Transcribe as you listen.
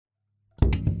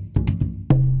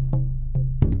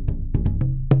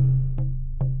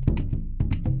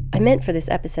meant for this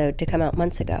episode to come out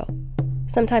months ago,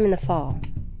 sometime in the fall,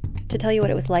 to tell you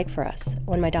what it was like for us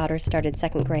when my daughter started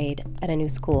second grade at a new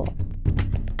school.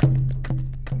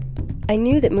 I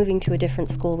knew that moving to a different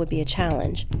school would be a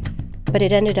challenge, but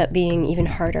it ended up being even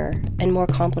harder and more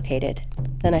complicated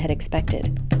than I had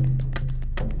expected.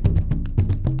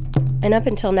 And up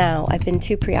until now, I've been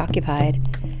too preoccupied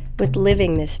with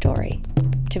living this story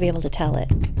to be able to tell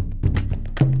it.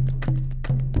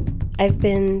 I've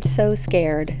been so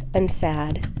scared and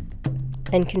sad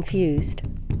and confused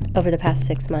over the past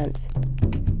 6 months,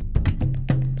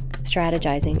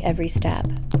 strategizing every step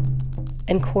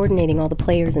and coordinating all the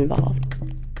players involved,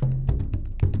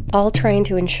 all trying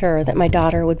to ensure that my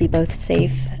daughter would be both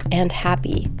safe and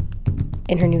happy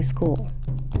in her new school.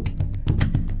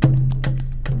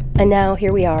 And now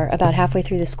here we are, about halfway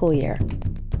through the school year.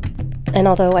 And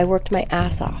although I worked my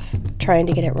ass off trying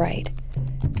to get it right,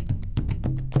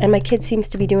 and my kid seems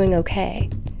to be doing okay,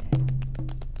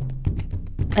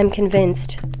 I'm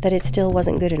convinced that it still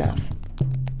wasn't good enough.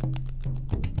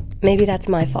 Maybe that's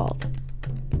my fault.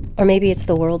 Or maybe it's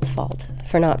the world's fault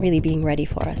for not really being ready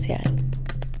for us yet.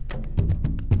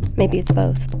 Maybe it's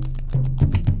both.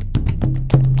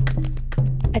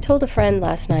 I told a friend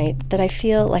last night that I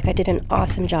feel like I did an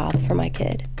awesome job for my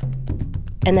kid,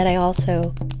 and that I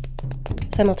also,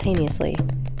 simultaneously,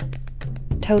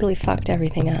 totally fucked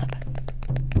everything up.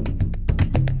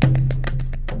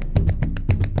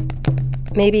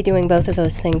 Maybe doing both of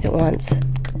those things at once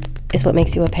is what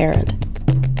makes you a parent.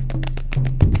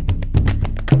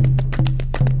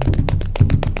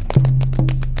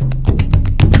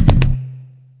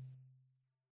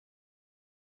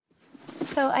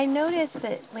 So I noticed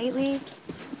that lately,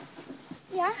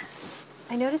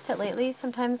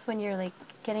 sometimes when you're like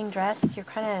getting dressed, you're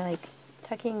kind of like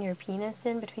tucking your penis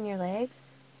in between your legs.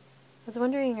 I was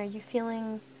wondering, are you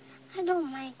feeling... I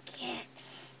don't like it.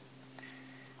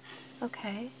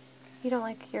 Okay. You don't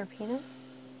like your penis?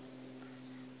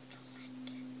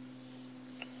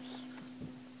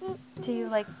 Do you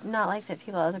not like that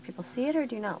other people see it, or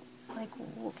do you not like?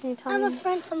 Can you tell me? I'm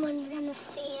afraid someone's gonna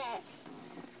see it.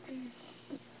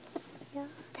 Yeah. I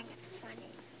think it's funny.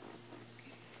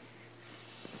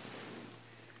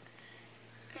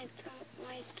 I don't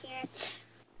like it.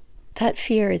 That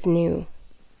fear is new.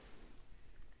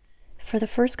 For the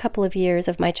first couple of years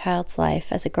of my child's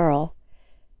life as a girl,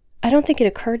 I don't think it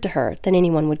occurred to her that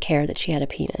anyone would care that she had a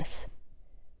penis.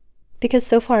 Because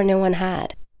so far no one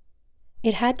had.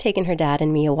 It had taken her dad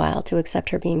and me a while to accept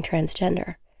her being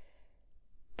transgender.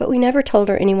 But we never told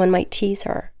her anyone might tease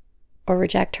her or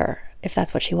reject her if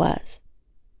that's what she was.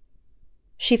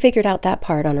 She figured out that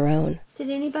part on her own. Did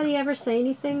anybody ever say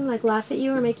anything, like laugh at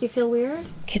you or make you feel weird?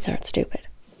 Kids aren't stupid.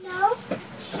 No,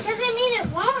 doesn't mean it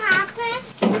won't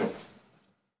happen.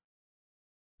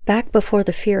 Back before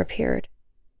the fear appeared,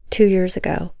 2 years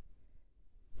ago,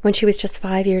 when she was just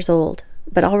 5 years old,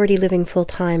 but already living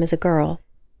full-time as a girl,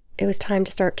 it was time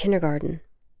to start kindergarten.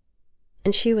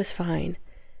 And she was fine,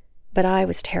 but I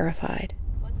was terrified.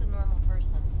 What's a normal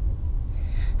person?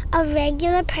 A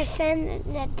regular person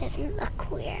that doesn't look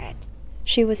weird.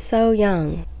 She was so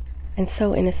young and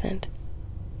so innocent.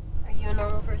 Are you a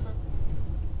normal person?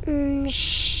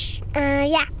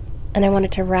 Yeah. And I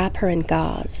wanted to wrap her in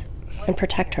gauze and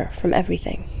protect her from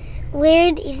everything.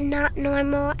 Weird is not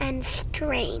normal and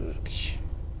strange.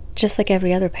 Just like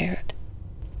every other parent.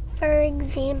 For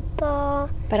example...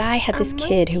 But I had this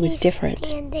kid who was different.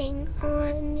 Standing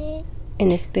on it. In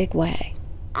this big way.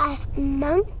 A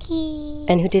monkey.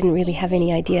 And who didn't really have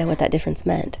any idea what that difference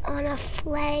meant. On a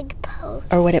flag post.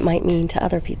 Or what it might mean to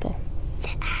other people.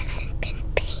 That hasn't been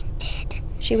painted.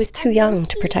 She was too young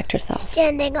to protect herself.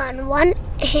 Standing on one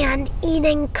hand,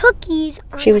 eating cookies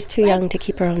on She was too young to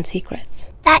keep her own secrets.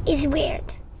 That is weird.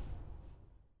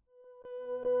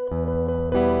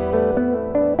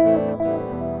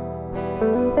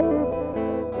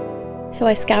 So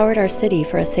I scoured our city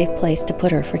for a safe place to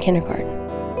put her for kindergarten.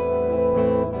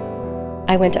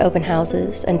 I went to open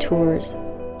houses and tours.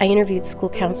 I interviewed school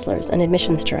counselors and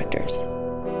admissions directors.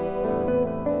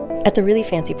 At the really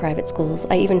fancy private schools,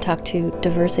 I even talked to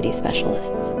diversity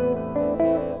specialists.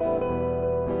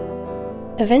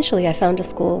 Eventually, I found a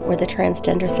school where the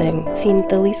transgender thing seemed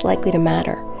the least likely to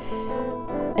matter,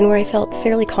 and where I felt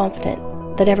fairly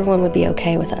confident that everyone would be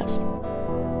okay with us.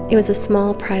 It was a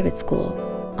small private school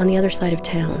on the other side of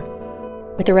town,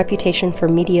 with a reputation for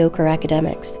mediocre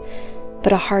academics,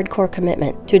 but a hardcore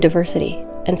commitment to diversity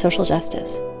and social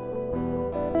justice.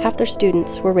 Half their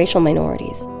students were racial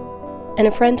minorities, and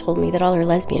a friend told me that all her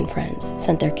lesbian friends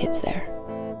sent their kids there.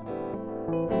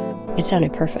 It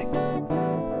sounded perfect.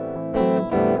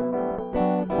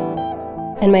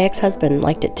 And my ex-husband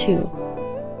liked it too.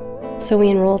 So we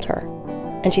enrolled her,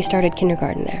 and she started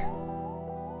kindergarten there.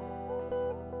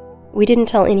 We didn't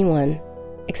tell anyone,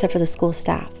 except for the school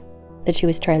staff, that she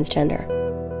was transgender.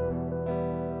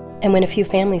 And when a few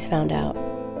families found out,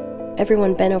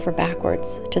 everyone bent over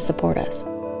backwards to support us.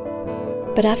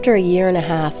 But after a year and a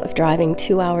half of driving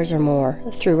 2 hours or more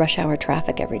through rush hour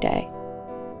traffic every day,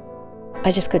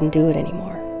 I just couldn't do it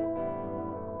anymore.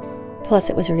 Plus,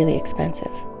 it was really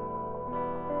expensive.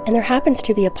 And there happens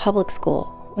to be a public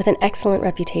school with an excellent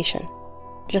reputation,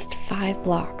 just 5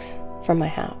 blocks from my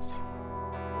house.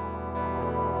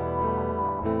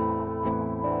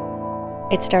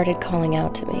 It started calling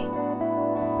out to me.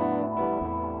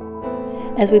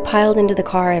 As we piled into the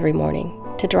car every morning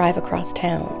to drive across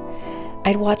town,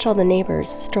 I'd watch all the neighbors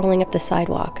strolling up the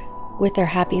sidewalk with their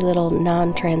happy little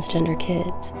non-transgender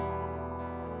kids,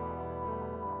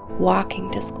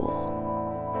 walking to school.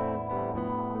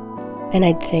 And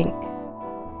I'd think,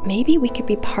 maybe we could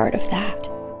be part of that.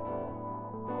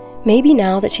 Maybe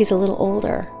now that she's a little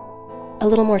older, a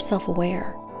little more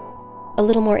self-aware, a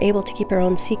little more able to keep her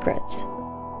own secrets,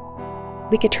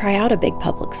 we could try out a big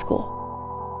public school.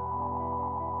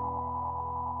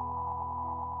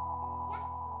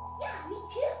 Yeah, me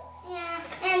too. Yeah.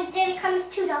 And did it come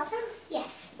with 2 dolphins?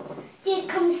 Yes. Did it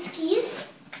come with skis?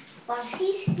 Long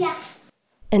skis? Yeah.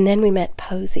 And then we met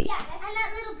Posey, Yeah, and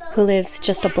that little boat. who lives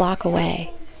just a block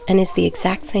away and is the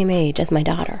exact same age as my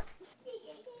daughter.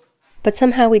 But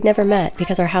somehow we'd never met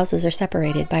because our houses are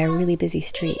separated by a really busy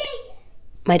street.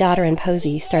 My daughter and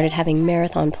Posey started having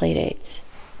marathon playdates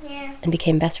Yeah, and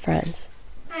became best friends.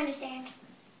 I understand.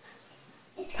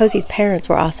 Posey's parents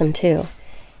were awesome too,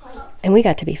 and we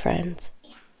got to be friends.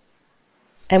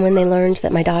 And when they learned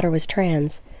that my daughter was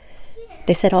trans,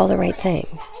 they said all the right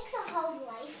things. Makes a whole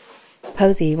life.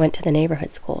 Posey went to the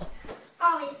neighborhood school.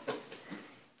 Always.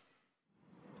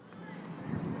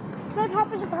 Good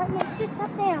Harper's apartment, just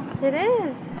up there. It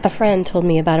is. A friend told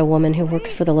me about a woman who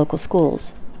works for the local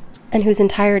schools and whose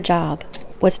entire job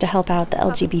was to help out the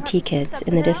LGBT kids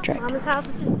in the district. Mama's house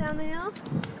is just down the hill.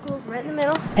 School's right in the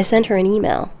middle. I sent her an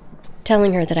email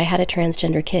telling her that I had a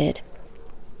transgender kid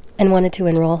and wanted to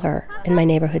enroll her in my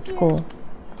neighborhood school.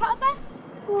 Papa?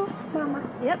 School. Mama.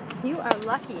 Yep, you are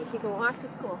lucky if you can walk to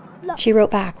school. She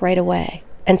wrote back right away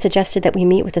and suggested that we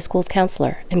meet with the school's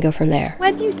counselor and go from there.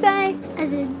 What'd you say? I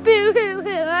said, boo-hoo-hoo,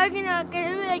 I'm not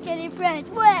gonna make any friends.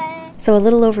 What? So a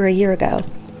little over a year ago,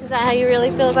 Is that how you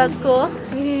really feel about school?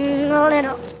 A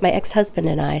little. my ex-husband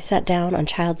and I sat down on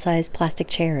child-sized plastic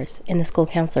chairs in the school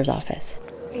counselor's office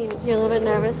You're a little bit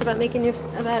nervous about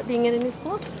about being in a new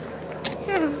school?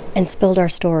 and spilled our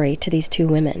story to these 2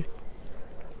 women.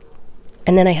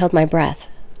 And then I held my breath,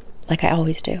 like I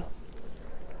always do,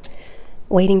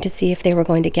 waiting to see if they were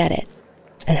going to get it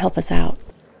and help us out.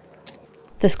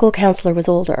 The school counselor was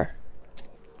older,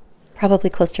 probably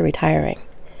close to retiring.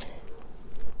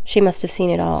 She must have seen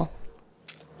it all.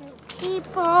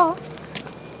 People.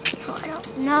 I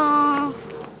don't know.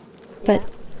 But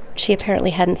she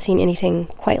apparently hadn't seen anything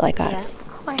quite like us. Of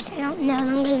course, I don't know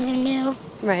them because they're new.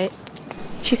 Right.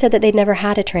 She said that they'd never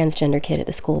had a transgender kid at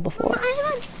the school before,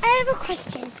 I have a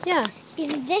question. Yeah.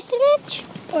 Is this an inch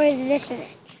or is this an inch?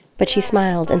 but she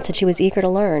smiled and said she was eager to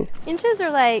learn. Inches are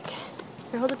like...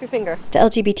 Here, hold up your finger. The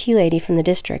LGBT lady from the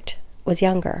district was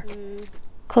younger,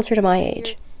 closer to my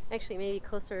age. Actually, maybe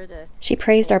closer to... She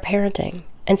praised our parenting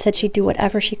and said she'd do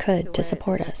whatever she could to what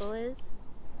support us. Apple is,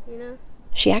 you know?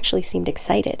 She actually seemed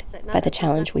excited So not by the Apple's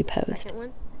challenge not we the posed, second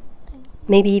one.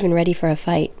 maybe even ready for a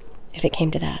fight if it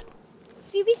came to that.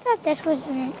 Phoebe thought this was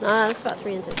an inch. That's about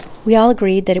 3 inches. We all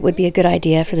agreed that it would be a good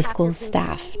idea for the school's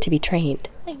staff to be trained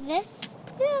Like this?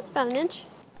 Yeah, it's about an inch.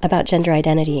 about gender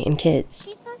identity in kids.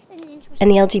 She thought an inch was... And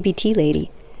the LGBT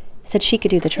lady said she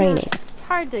could do the training It's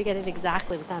hard to get it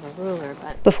exactly without a ruler,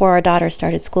 but... before our daughter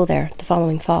started school there the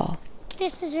following fall.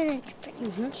 This is an inch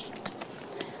pretty much.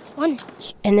 1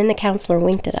 inch. And then the counselor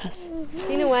winked at us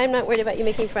Do you know why I'm not worried about you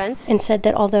making friends? and said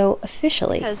that although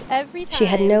officially Because every time... she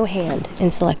had no hand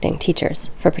in selecting teachers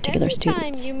for particular every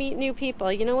students, time you meet new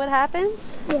people, you know what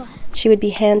happens? What? she would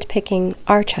be handpicking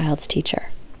our child's teacher.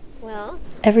 Well,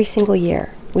 Every single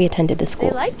year we attended the they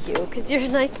school. like you because you're a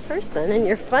nice person and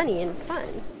you're funny and fun.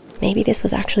 Maybe this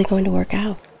was actually going to work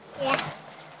out. Yeah.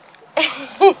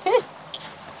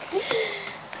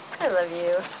 I love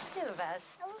you. You're the best.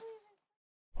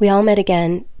 We all met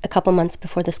again a couple months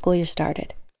before the school year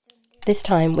started, this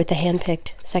time with the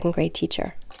handpicked second grade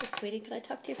teacher. Sweetie, could I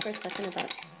talk to you for a second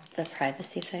about the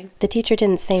privacy thing The teacher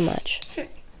didn't say much.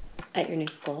 at your new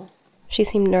school? She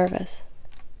seemed nervous.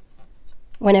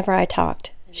 Whenever I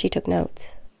talked, she took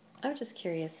notes. I was just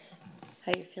curious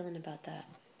how you're feeling about that.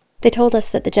 They told us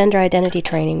that the gender identity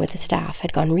training with the staff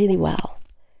had gone really well.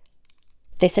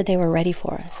 They said they were ready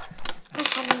for us. I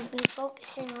haven't been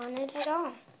focusing on it at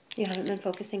all. You haven't been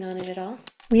focusing on it at all?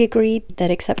 We agreed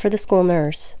that except for the school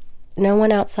nurse, no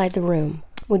one outside the room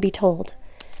would be told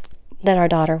that our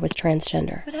daughter was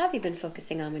transgender. What have you been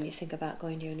focusing on when you think about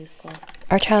going to your new school?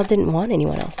 Our child didn't want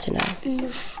anyone else to know. New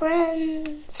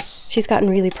friends. She's gotten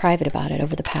really private about it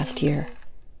over the past year.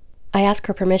 I ask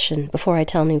her permission before I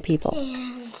tell new people.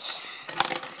 And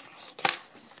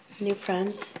New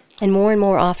friends? And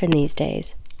more often these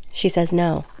days, she says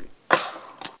no.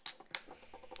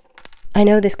 I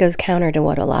know this goes counter to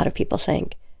what a lot of people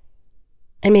think,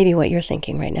 and maybe what you're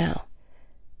thinking right now.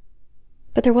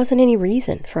 But there wasn't any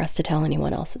reason for us to tell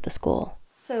anyone else at the school.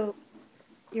 So,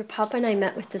 your papa and I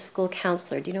met with the school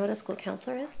counselor. Do you know what a school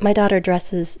counselor is? My daughter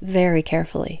dresses very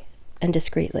carefully and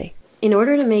discreetly, In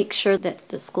order to make sure that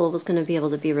the school was going to be able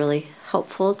to be really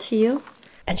helpful to you,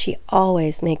 and she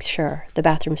always makes sure the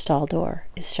bathroom stall door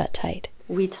is shut tight.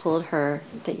 we told her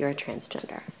that you're a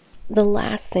transgender. The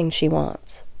last thing she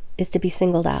wants is to be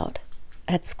singled out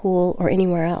at school or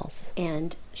anywhere else.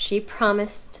 And she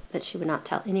promised that she would not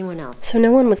tell anyone else. So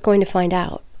no one was going to find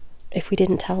out if we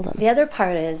didn't tell them. The other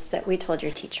part is that we told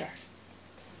your teacher.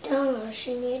 don't know,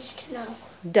 she needs to know.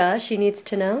 Duh, she needs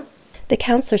to know. The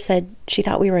counselor said she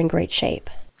thought we were in great shape,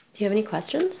 Do you have any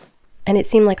questions? and it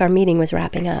seemed like our meeting was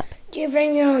wrapping up. Do you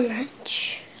bring your own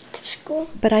lunch to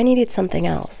school? But I needed something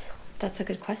else. That's a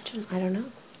good question. I don't know.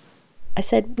 I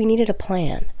said we needed a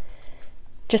plan,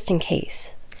 just in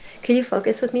case. Could you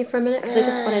focus with me for a minute? Because I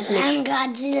just wanted to make I'm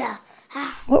Godzilla.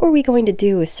 Ah. What were we going to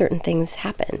do if certain things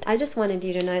happened? I just wanted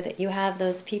you to know that you have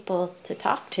those people to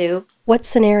talk to. What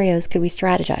scenarios could we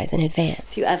strategize in advance?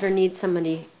 If you ever need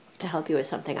somebody to help you with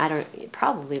something, it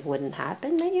probably wouldn't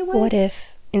happen that you would. What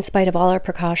if, in spite of all our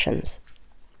precautions,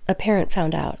 a parent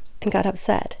found out and got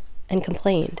upset and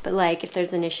complained? But like if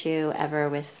there's an issue ever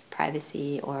with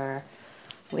privacy or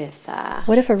with,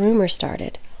 What if a rumor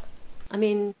started I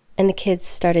mean, and the kids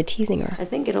started teasing her? I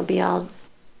think it'll be all,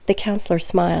 The counselor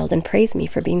smiled and praised me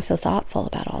for being so thoughtful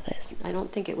about all this. I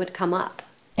don't think it would come up.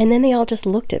 And then they all just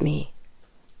looked at me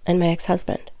and my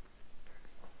ex-husband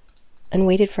and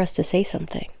waited for us to say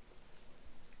something.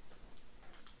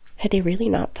 Had they really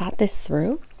not thought this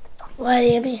through? What do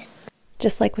you mean?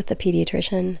 Just like with the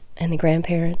pediatrician and the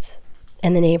grandparents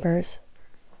and the neighbors.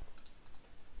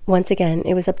 Once again,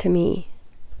 it was up to me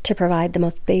to provide the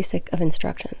most basic of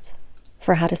instructions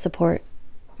for how to support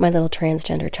my little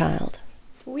transgender child.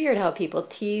 It's weird how people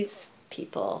tease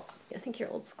people. I think you're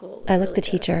old school. I looked the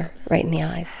teacher right in the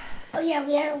eyes Oh yeah,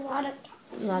 we had a lot of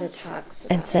A lot of talks.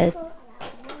 and said,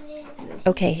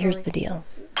 okay, here's the deal.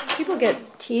 People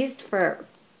get teased for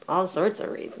all sorts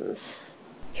of reasons.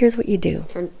 Here's what you do.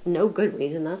 For no good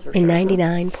reason, that's for In sure.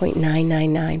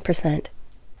 99.999%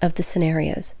 of the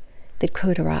scenarios that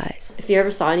could arise. If you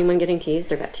ever saw anyone getting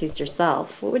teased or got teased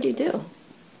yourself, what would you do?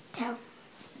 tell.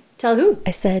 Tell who?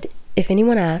 I said, if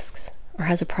anyone asks or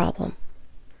has a problem,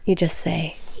 you just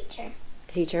say, Teacher.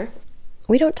 Teacher.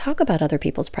 we don't talk about other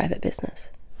people's private business.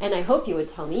 And I hope you would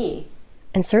tell me.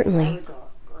 And certainly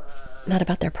not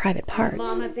about their private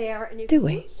parts. Do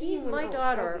we? He's my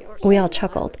daughter. We all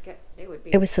chuckled.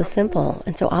 It was so simple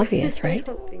and so obvious, I right?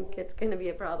 don't think it's going to be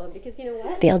a problem because you know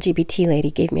what? The LGBT lady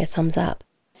gave me a thumbs up.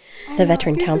 The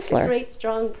veteran You're such a counselor great,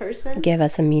 strong person. gave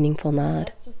us a meaningful nod.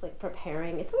 It's just like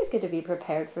preparing. It's always good to be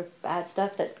prepared for bad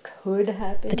stuff that could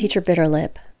happen. The teacher bit her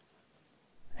lip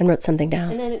and wrote something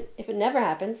down. And then if it never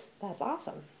happens, that's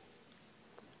awesome.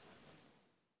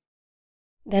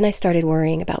 Then I started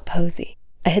worrying about Posey.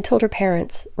 I had told her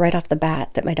parents right off the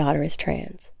bat that my daughter is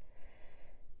trans.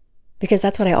 Because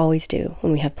that's what I always do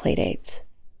when we have play dates,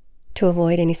 to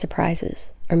avoid any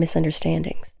surprises or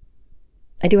misunderstandings.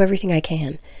 I do everything I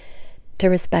can to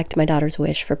respect my daughter's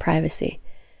wish for privacy,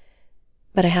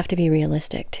 but I have to be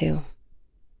realistic too.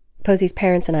 Posey's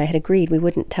parents and I had agreed we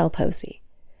wouldn't tell Posey.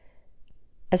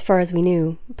 As far as we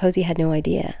knew, Posey had no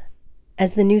idea.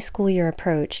 As the new school year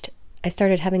approached, I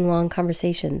started having long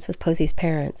conversations with Posey's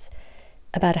parents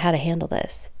about how to handle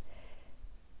this.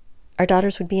 Our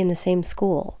daughters would be in the same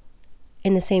school,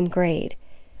 in the same grade,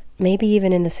 maybe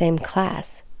even in the same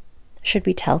class. Should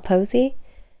we tell Posey?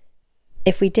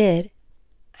 If we did,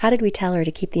 how did we tell her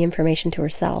to keep the information to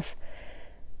herself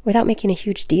without making a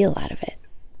huge deal out of it?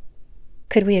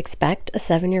 Could we expect a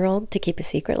 7-year-old to keep a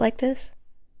secret like this?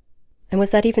 And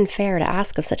was that even fair to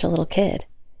ask of such a little kid?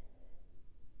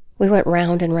 We went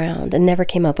round and round and never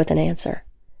came up with an answer.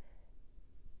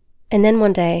 And then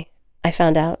one day, I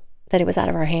found out that it was out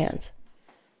of our hands.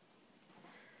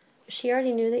 She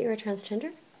already knew that you were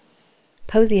transgender?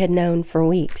 Posey had known for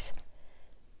weeks,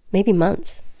 maybe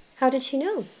months. How did she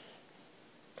know?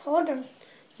 Told her.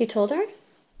 You told her?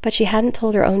 But she hadn't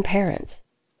told her own parents,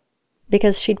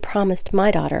 because she'd promised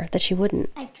my daughter that she wouldn't.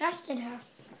 I trusted her.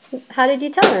 How did you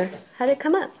tell her? How did it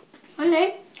come up? One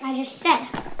day, I just said,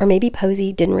 Or maybe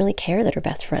Posey didn't really care that her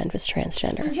best friend was I'm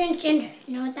transgender. transgender.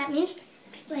 You know what that means?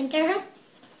 Explain to her.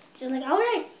 She's like, all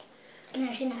right. And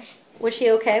now she knows. Was she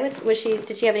okay with,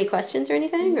 did she have any questions or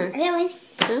anything? Or Really?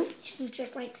 no? She's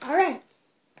just like, all right.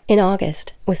 In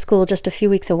August, with school just a few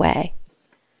weeks away,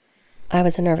 I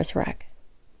was a nervous wreck.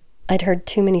 I'd heard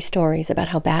too many stories about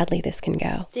how badly this can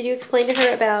go. Did you explain to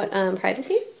her about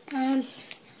privacy?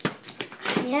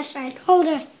 Yes, I told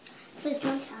her. Please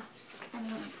don't tell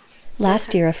everyone.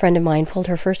 Last year, a friend of mine pulled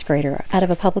her first grader out of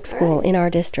a public school in our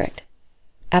district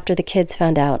after the kids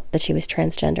found out that she was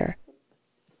transgender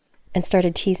and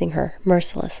started teasing her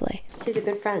mercilessly. She's a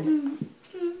good friend.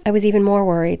 I was even more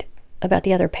worried about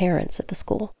the other parents at the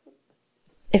school.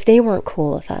 If they weren't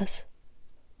cool with us,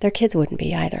 their kids wouldn't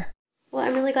be either. Well,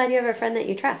 I'm really glad you have a friend that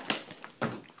you trust.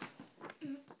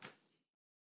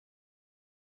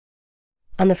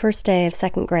 On the first day of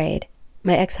second grade,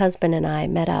 my ex-husband and I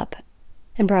met up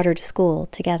and brought her to school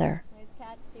together.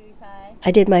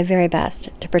 I did my very best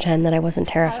to pretend that I wasn't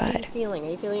How are you terrified. feeling?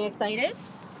 Are you feeling excited?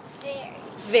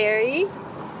 Very.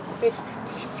 Very?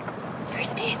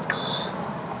 First day of school.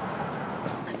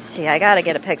 Let's see, I gotta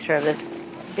get a picture of this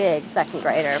big second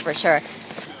grader for sure.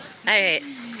 All right.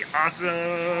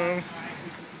 Awesome.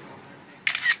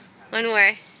 One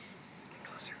more.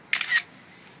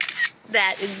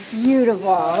 That is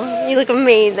beautiful. You look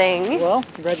amazing. Well,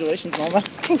 congratulations, Mama.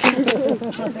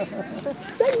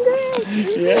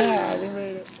 Yeah, we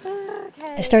made it.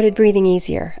 I started breathing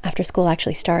easier after school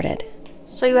actually started.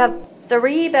 So you have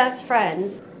 3 best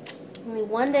friends. Only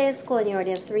one day of school and you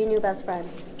already have 3 new best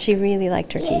friends. She really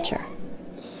liked her teacher.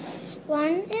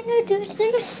 One introduced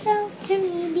themselves to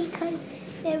me because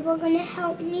they were going to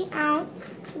help me out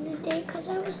for the day because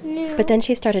I was new. But then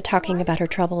she started talking about her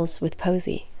troubles with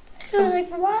Posey. I was like,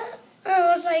 what?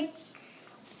 I was like,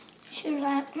 she was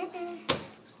like,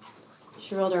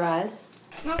 She rolled her eyes.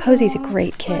 Posey's a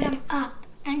great kid, I'm up.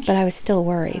 And but I was still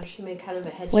worried. She made kind of a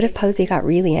head What if shake. Posey got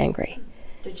really angry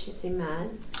Did she seem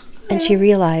mad? and she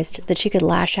realized that she could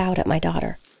lash out at my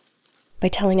daughter by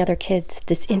telling other kids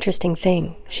this interesting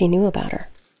thing she knew about her?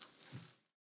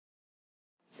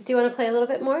 Do you want to play a little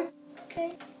bit more?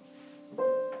 okay.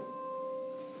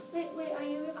 Wait, are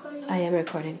you recording? I am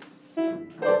recording.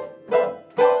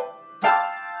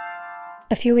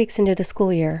 A few weeks into the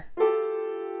school year,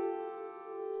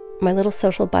 my little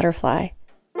social butterfly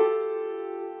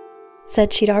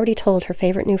said she'd already told her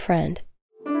favorite new friend,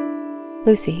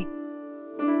 Lucy,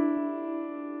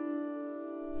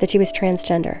 that she was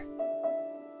transgender.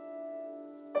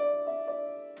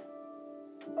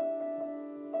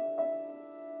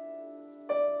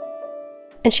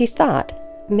 And she thought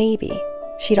maybe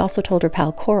she'd also told her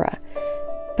pal Cora,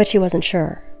 but she wasn't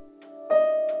sure.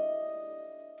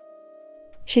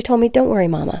 She told me, "Don't worry,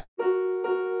 Mama."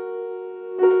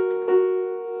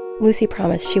 Lucy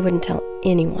promised she wouldn't tell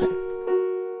anyone.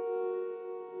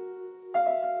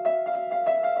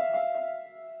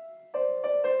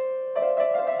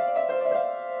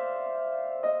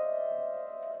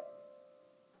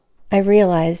 I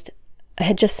realized I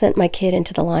had just sent my kid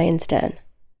into the lion's den.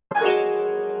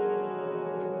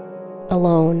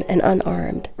 Alone and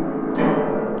unarmed.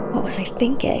 What was I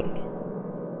thinking?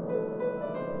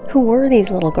 Who were these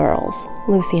little girls,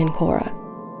 Lucy and Cora?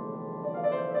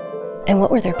 And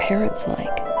what were their parents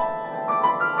like?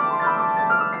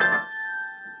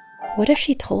 What if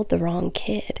she told the wrong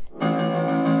kid?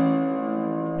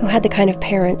 Who had the kind of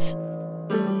parents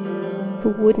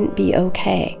who wouldn't be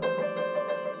okay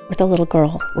with a little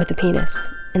girl with a penis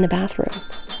in the bathroom?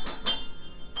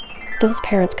 Those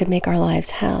parents could make our lives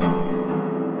hell.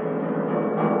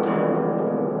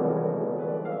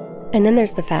 And then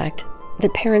there's the fact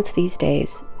that parents these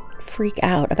days freak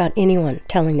out about anyone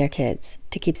telling their kids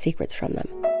to keep secrets from them.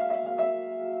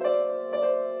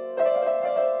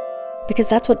 Because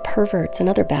that's what perverts and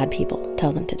other bad people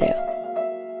tell them to do.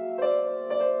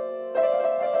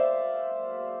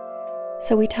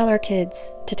 So we tell our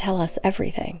kids to tell us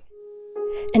everything.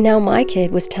 And now my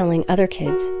kid was telling other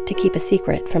kids to keep a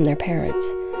secret from their parents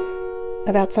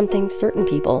about something certain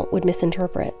people would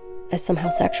misinterpret as somehow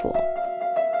sexual.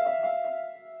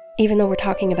 Even though we're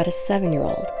talking about a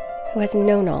 7-year-old who has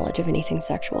no knowledge of anything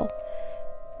sexual,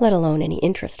 let alone any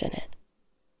interest in it.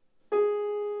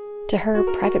 To her,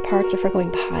 private parts are for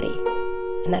going potty,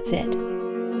 and that's it.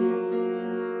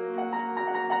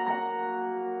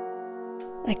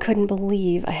 I couldn't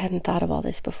believe I hadn't thought of all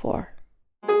this before.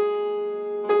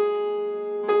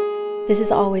 This is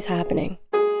always happening.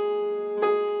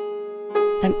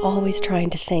 I'm always trying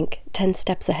to think 10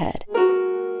 steps ahead,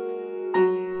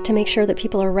 to make sure that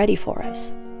people are ready for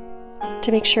us,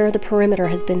 to make sure the perimeter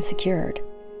has been secured,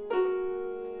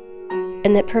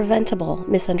 and that preventable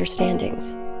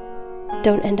misunderstandings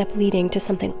don't end up leading to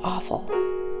something awful,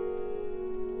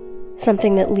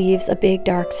 something that leaves a big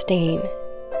dark stain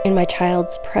in my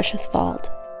child's precious vault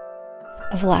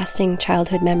of lasting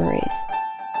childhood memories.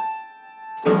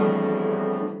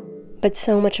 But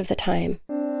so much of the time,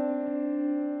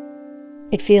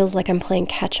 it feels like I'm playing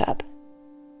catch-up,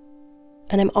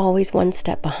 and I'm always one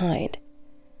step behind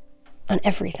on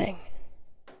everything.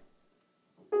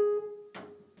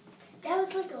 That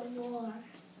was like a war.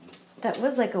 That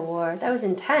was like a war. That was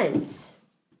intense.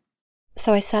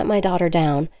 So I sat my daughter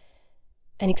down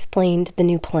and explained the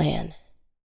new plan.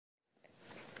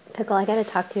 Pickle, I gotta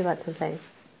talk to you about something.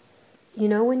 You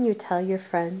know when you tell your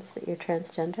friends that you're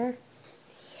transgender?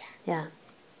 Yeah.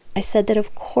 I said that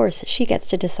of course she gets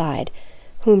to decide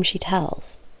whom she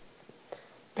tells.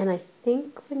 And I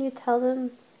think when you tell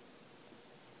them,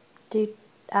 do you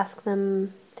ask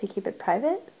them to keep it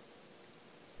private?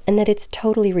 And that it's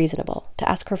totally reasonable to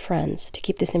ask her friends to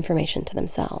keep this information to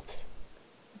themselves.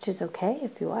 Which is okay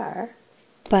if you are.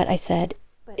 But I said,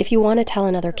 if you want to tell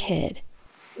another kid,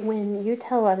 When you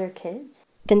tell other kids,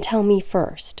 then tell me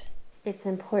first. it's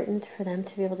important for them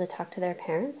to be able to talk to their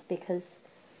parents because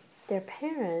their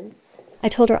parents, I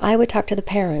told her I would talk to the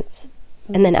parents,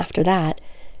 and then after that,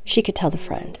 she could tell the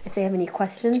friend. if they have any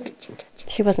questions,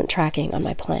 She wasn't tracking on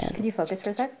my plan. could you focus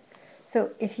for a sec? So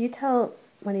if you tell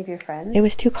one of your friends, It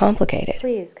was too complicated,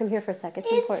 please come here for a sec,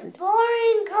 it's important.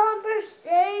 Boring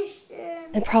conversation.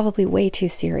 and probably way too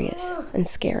serious and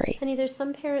scary. Honey, there's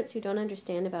some parents who don't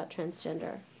understand about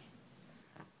transgender.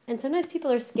 And sometimes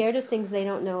people are scared of things they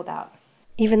don't know about.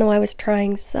 Even though I was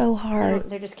trying so hard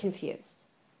They're just confused.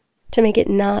 to make it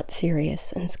not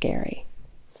serious and scary.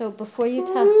 So before you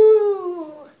tell...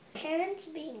 Ooh. Parents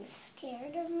being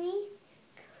scared of me?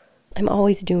 I'm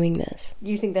always doing this.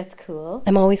 You think that's cool?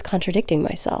 I'm always contradicting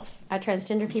myself. Are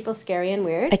transgender people scary and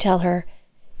weird? I tell her,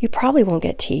 you probably won't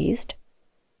get teased.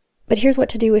 But here's what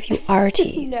to do if you are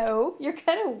teased. No, you're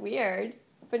kind of weird,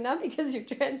 but not because you're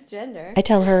transgender. I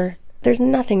tell her, there's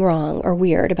nothing wrong or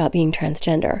weird about being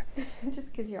transgender,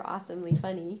 Just because you're awesomely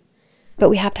funny. but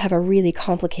we have to have a really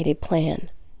complicated plan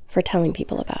for telling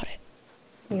people about it.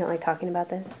 You don't like talking about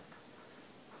this?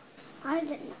 I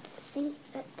didn't think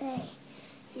that they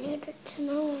needed to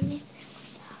know anything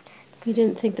about it. You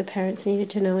didn't think the parents needed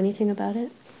to know anything about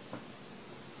it?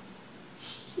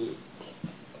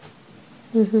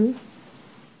 Mm-hmm.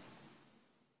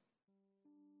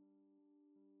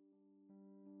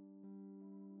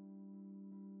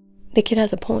 The kid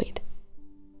has a point.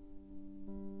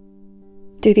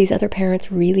 Do these other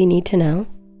parents really need to know?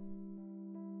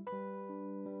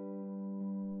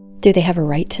 Do they have a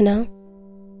right to know?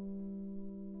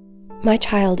 My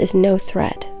child is no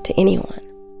threat to anyone.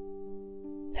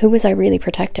 Who was I really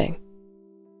protecting?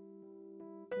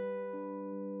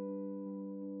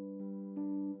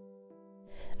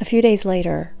 A few days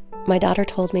later, my daughter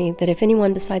told me that if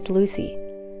anyone besides Lucy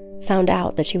found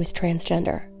out that she was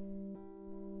transgender,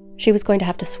 she was going to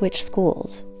have to switch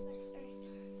schools.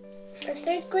 For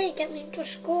third grade, that meant to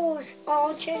school with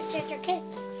all transgender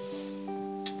kids.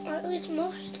 Or at least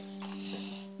most.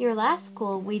 Your last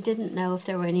school, we didn't know if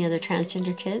there were any other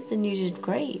transgender kids, and you did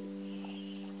great.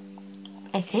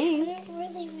 I I think. didn't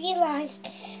really realize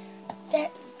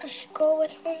that a school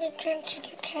with only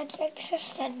transgender kids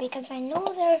existed because I know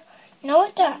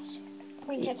it does.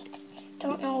 We just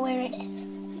don't know where it is.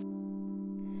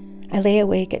 I lay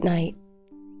awake at night,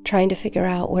 trying to figure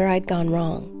out where I'd gone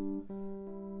wrong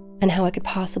and how I could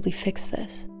possibly fix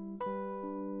this.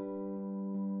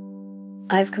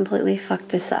 I've completely fucked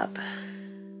this up.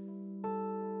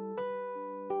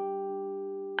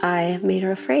 I have made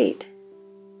her afraid.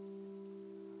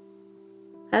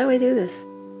 How do I do this?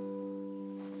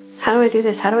 How do I do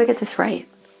this? How do I get this right?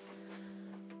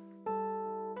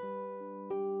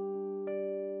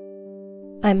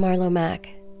 I'm Marlo Mack,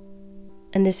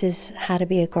 and this is How to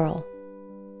Be a Girl.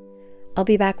 I'll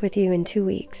be back with you in 2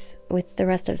 weeks with the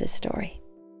rest of this story.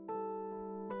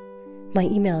 My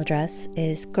email address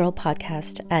is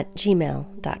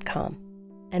girlpodcast@gmail.com,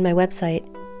 and my website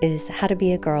is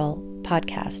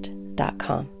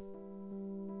howtobeagirlpodcast.com.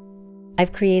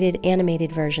 I've created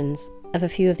animated versions of a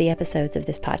few of the episodes of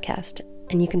this podcast,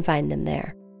 and you can find them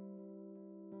there.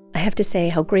 I have to say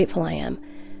how grateful I am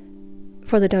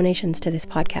for the donations to this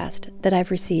podcast that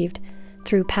I've received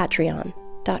through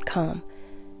patreon.com.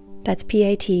 That's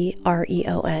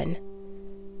Patreon.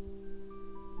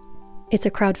 It's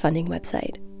a crowdfunding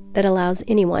website that allows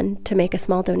anyone to make a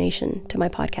small donation to my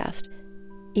podcast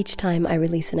each time I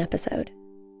release an episode.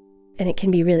 And it can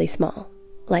be really small,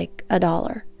 like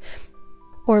 $1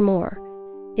 or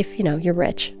more, if you're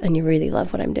rich and you really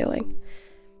love what I'm doing.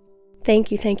 Thank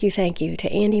you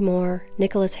to Andy Moore,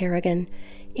 Nicholas Harrigan,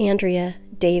 Andrea,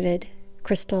 David,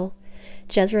 Crystal,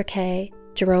 Jezra Kay,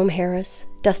 Jerome Harris,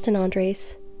 Dustin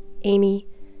Andres, Amy,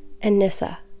 and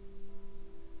Nissa.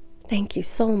 Thank you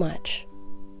so much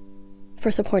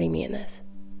for supporting me in this.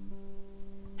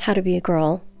 How to Be a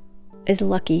Girl is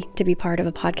lucky to be part of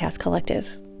a podcast collective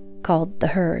called The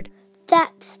Herd.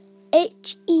 That's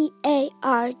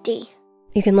HEARD.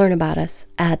 You can learn about us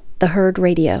at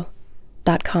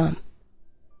theherdradio.com.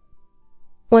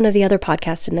 One of the other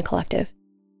podcasts in the collective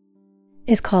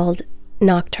is called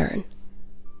Nocturne,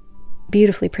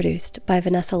 beautifully produced by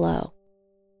Vanessa Lowe.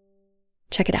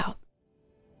 Check it out.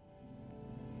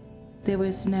 There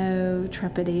was no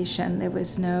trepidation, there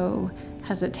was no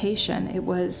hesitation. It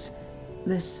was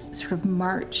this sort of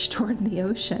march toward the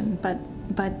ocean, but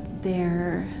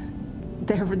they're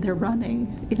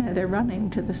running, they're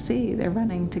running to the sea, they're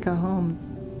running to go home,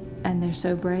 and they're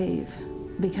so brave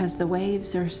because the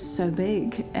waves are so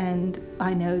big, and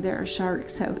I know there are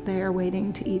sharks out there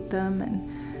waiting to eat them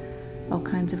and all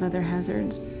kinds of other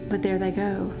hazards, but there they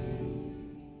go.